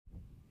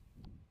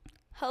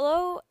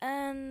Hello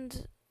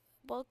and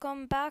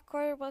welcome back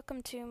or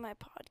welcome to my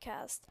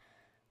podcast.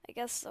 I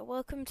guess the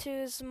welcome to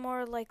is a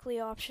more likely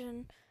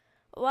option.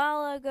 A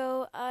while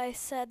ago, I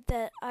said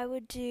that I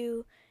would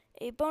do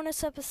a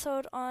bonus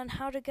episode on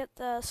how to get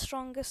the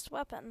strongest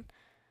weapon.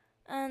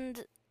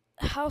 And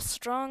how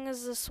strong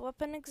is this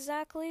weapon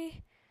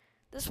exactly?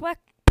 This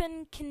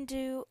weapon can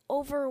do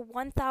over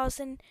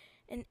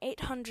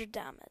 1,800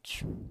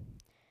 damage.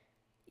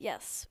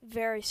 Yes,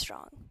 very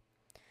strong.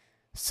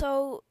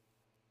 So,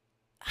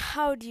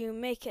 how do you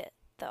make it,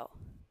 though?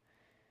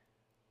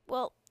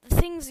 Well, the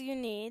things you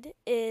need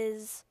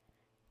is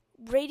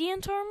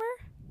radiant armor,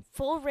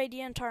 full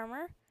radiant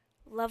armor,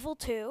 level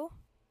 2,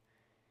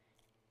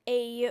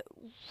 a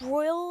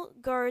Royal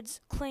Guards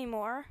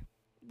Claymore,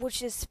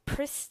 which is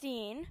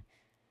pristine,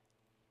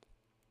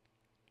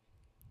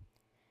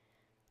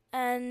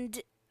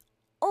 and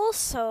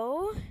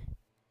also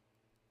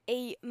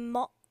a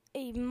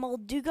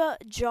Molduga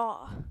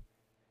Jaw,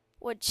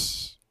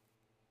 which,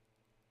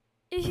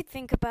 if you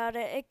think about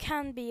it, it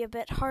can be a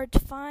bit hard to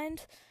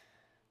find,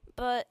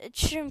 but it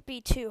shouldn't be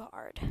too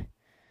hard.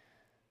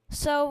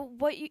 So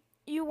what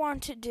you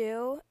want to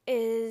do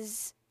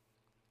is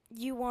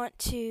you want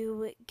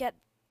to get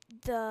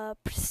the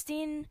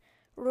pristine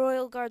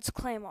Royal Guards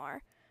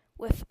Claymore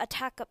with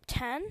attack up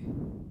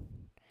 10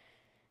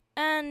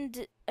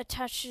 and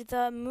attach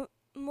the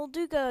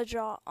Molduga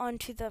Jaw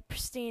onto the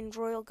pristine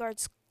Royal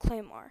Guards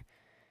Claymore.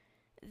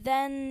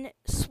 Then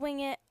swing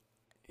it,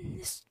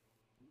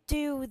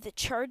 do the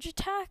charge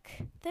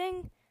attack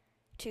thing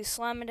to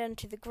slam it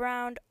into the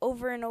ground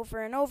over and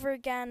over and over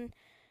again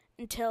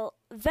until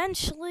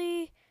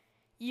eventually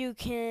you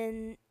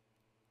can,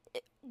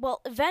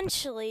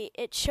 eventually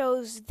it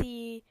shows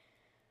the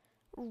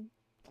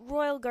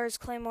Royal Guards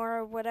Claymore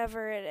or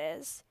whatever it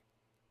is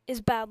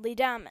badly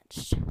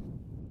damaged.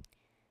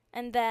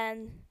 And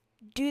then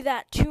do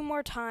that 2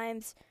 more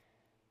times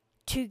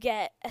to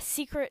get a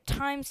secret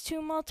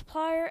 ×2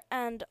 multiplier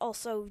and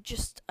also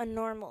just a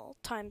normal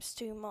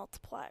 ×2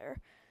 multiplier.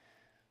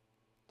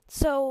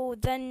 So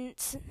then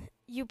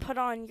you put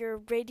on your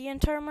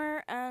radiant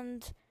armor,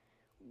 and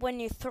when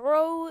you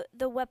throw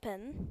the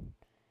weapon,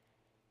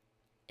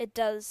 it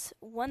does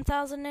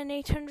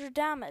 1,800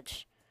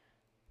 damage.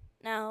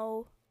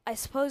 Now, I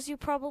suppose you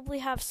probably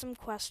have some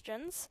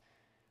questions.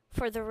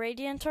 For the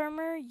radiant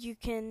armor, you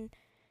can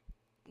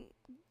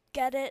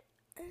get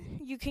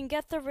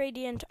the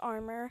radiant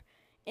armor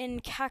in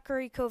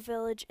Kakariko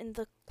Village in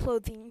the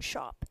clothing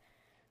shop.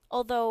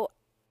 Although,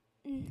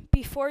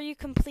 before you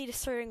complete a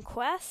certain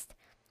quest,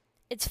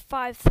 it's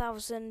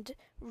 5,000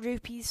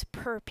 rupees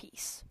per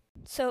piece.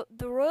 So,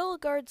 the Royal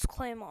Guards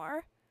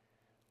Claymore,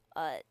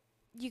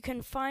 you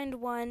can find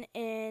one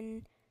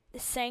in the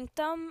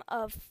Sanctum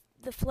of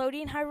the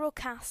Floating Hyrule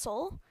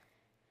Castle,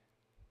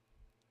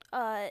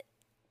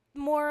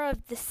 more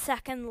of the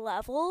 2nd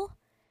level.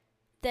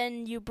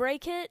 Then you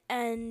break it,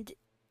 and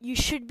you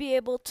should be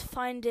able to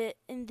find it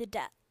in the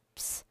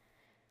depths,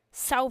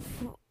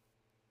 southeast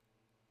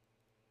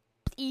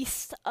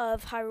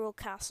of Hyrule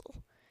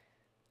Castle.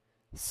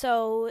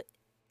 So,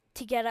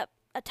 to get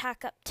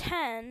attack up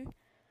 10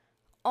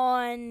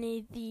 on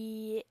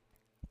the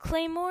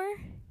Claymore,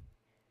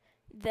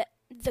 the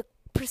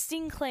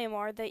pristine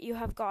Claymore that you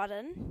have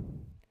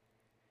gotten,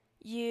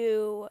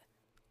 you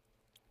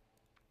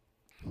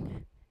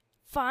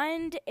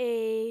find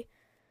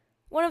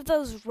one of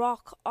those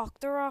rock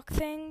Octorok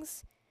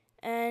things,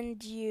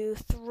 and you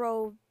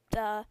throw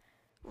the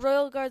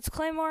Royal Guards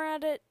Claymore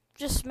at it.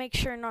 Just make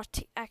sure not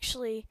to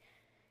actually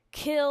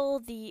kill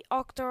the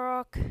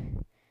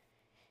Octorok,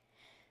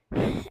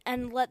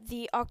 and let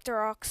the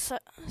Octorok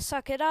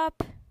suck it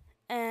up,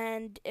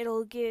 and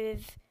it'll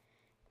give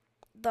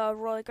the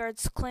Royal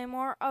Guards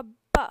Claymore a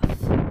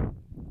buff.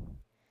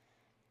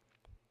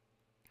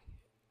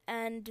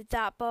 And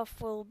that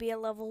buff will be a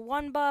level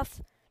 1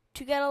 buff.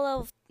 To get a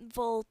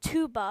level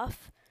 2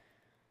 buff,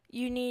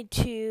 you need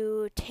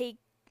to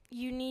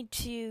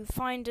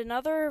find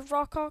another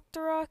Rock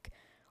Octorok,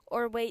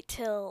 or wait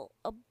till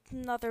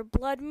another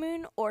Blood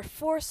Moon, or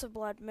force a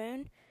Blood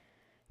Moon,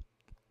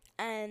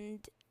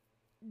 and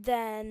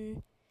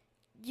then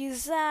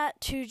use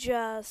that to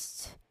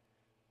just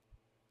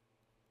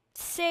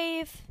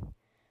save,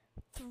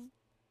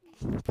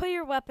 put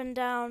your weapon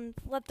down,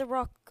 let the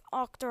Rock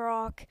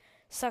Octorok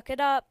suck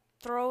it up,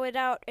 throw it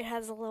out. It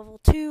has a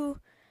level 2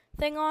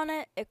 thing on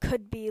it. It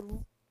could be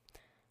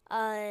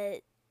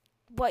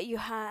what you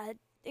had.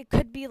 It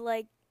could be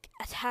like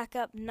attack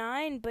up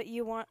 9, but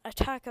you want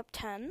attack up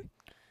 10.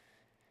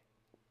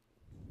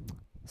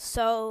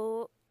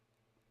 So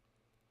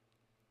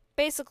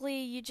basically,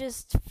 you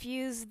just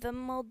fuse the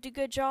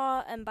Molduga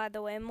Jaw, and by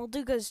the way,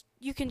 Moldugas,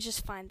 you can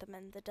just find them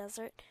in the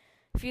desert.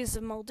 Fuse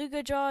the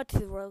Molduga Jaw to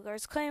the Royal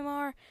Guards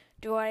Claymore,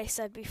 do what I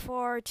said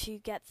before to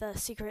get the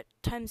secret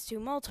 ×2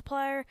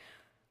 multiplier,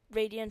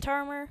 radiant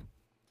armor,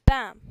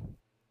 bam.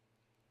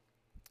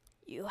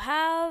 You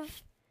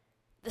have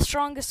the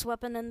strongest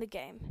weapon in the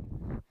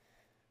game.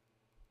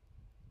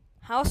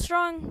 How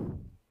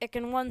strong? It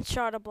can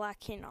one-shot a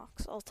Black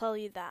Hinox, I'll tell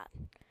you that.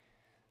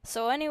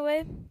 So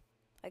anyway,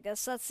 I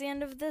guess that's the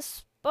end of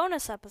this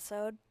bonus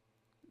episode.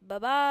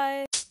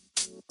 Bye-bye.